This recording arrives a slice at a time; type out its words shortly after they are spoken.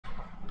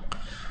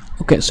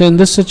Okay, so in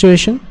this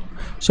situation,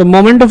 so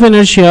moment of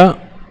inertia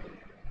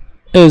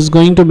is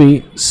going to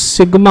be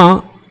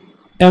sigma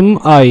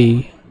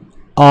mi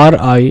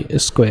ri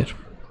square.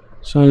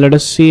 So let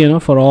us see,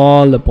 for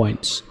all the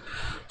points.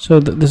 So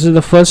this is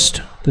the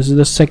first, this is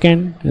the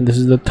second, and this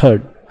is the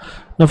third.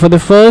 Now for the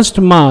first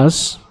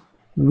mass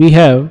we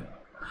have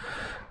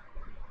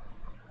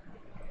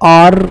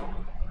ri,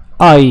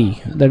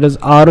 that is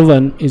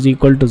r1 is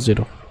equal to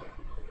 0.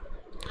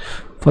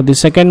 For the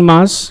second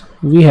mass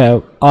we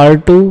have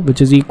r2,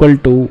 which is equal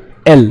to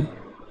L.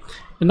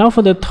 And now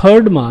for the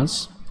third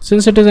mass,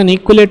 since it is an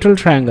equilateral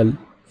triangle,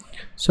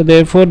 so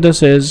therefore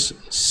this is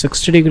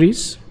 60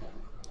 degrees.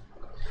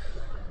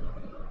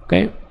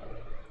 Okay,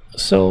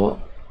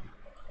 so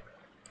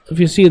if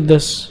you see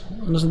this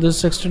is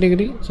 60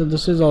 degree, so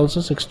this is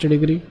also 60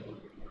 degree.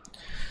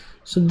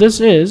 So this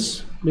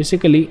is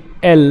basically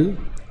L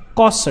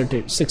cos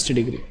 60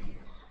 degree.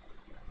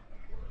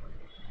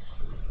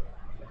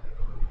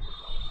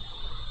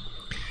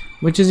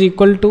 Which is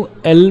equal to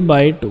L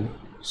by 2.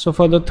 So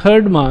for the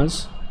third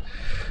mass,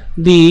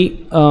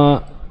 the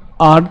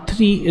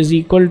R3 is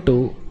equal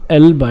to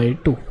L by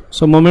 2.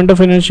 So moment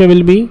of inertia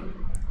will be,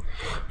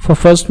 for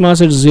first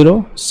mass it's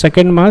 0,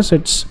 second mass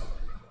it's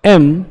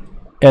m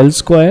L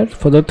square,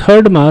 for the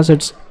third mass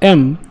it's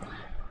m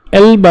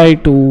L by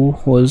 2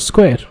 whole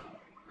square.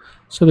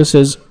 So this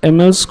is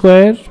ml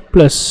square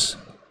plus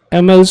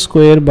ml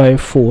square by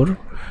 4,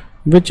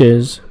 which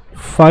is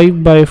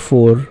 5 by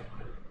 4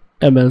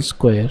 ml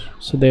square.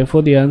 So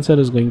therefore the answer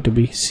is going to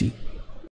be C.